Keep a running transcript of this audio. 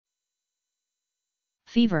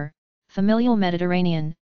Fever, Familial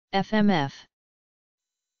Mediterranean, FMF.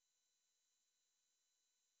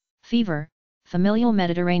 Fever, Familial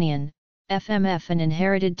Mediterranean, FMF, an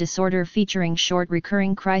inherited disorder featuring short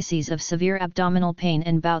recurring crises of severe abdominal pain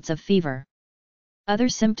and bouts of fever. Other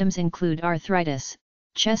symptoms include arthritis,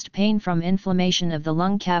 chest pain from inflammation of the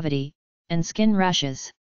lung cavity, and skin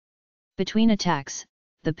rashes. Between attacks,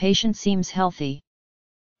 the patient seems healthy.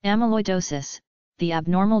 Amyloidosis, the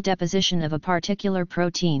abnormal deposition of a particular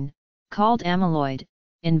protein, called amyloid,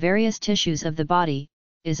 in various tissues of the body,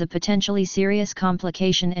 is a potentially serious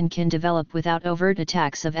complication and can develop without overt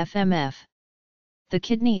attacks of FMF. The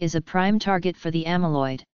kidney is a prime target for the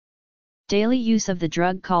amyloid. Daily use of the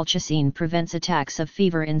drug colchicine prevents attacks of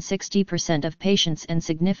fever in 60% of patients and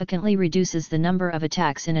significantly reduces the number of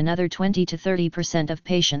attacks in another 20 to 30% of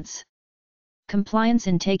patients. Compliance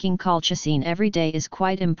in taking colchicine every day is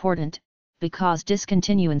quite important, because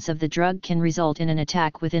discontinuance of the drug can result in an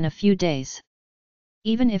attack within a few days.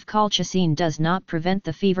 Even if colchicine does not prevent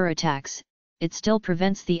the fever attacks, it still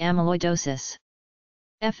prevents the amyloidosis.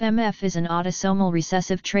 FMF is an autosomal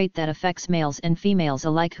recessive trait that affects males and females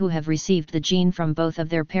alike who have received the gene from both of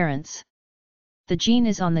their parents. The gene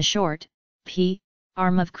is on the short, p,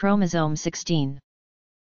 arm of chromosome 16.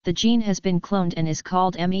 The gene has been cloned and is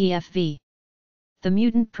called MEFV. The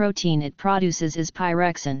mutant protein it produces is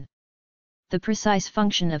pyrexin. The precise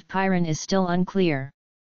function of pyrin is still unclear.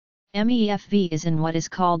 MEFV is in what is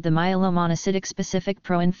called the myelomonocytic-specific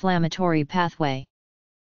proinflammatory pathway.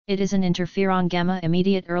 It is an interferon-gamma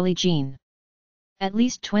immediate early gene. At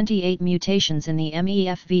least 28 mutations in the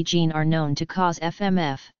MEFV gene are known to cause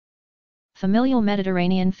FMF. Familial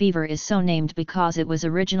Mediterranean fever is so named because it was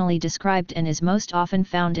originally described and is most often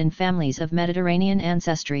found in families of Mediterranean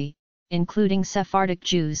ancestry, including Sephardic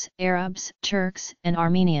Jews, Arabs, Turks, and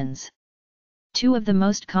Armenians. Two of the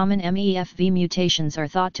most common MEFV mutations are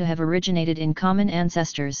thought to have originated in common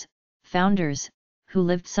ancestors, founders, who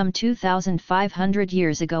lived some 2,500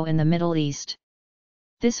 years ago in the Middle East.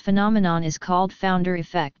 This phenomenon is called founder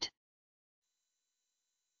effect.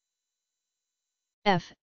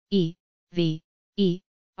 F E V E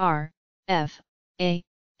R F A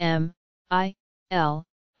M I L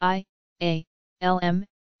I A L M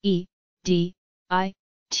E D I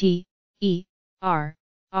T E R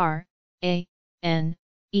R A N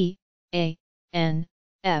E A N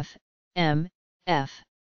F M F.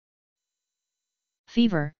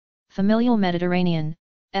 Fever, Familial Mediterranean,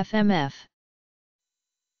 FMF.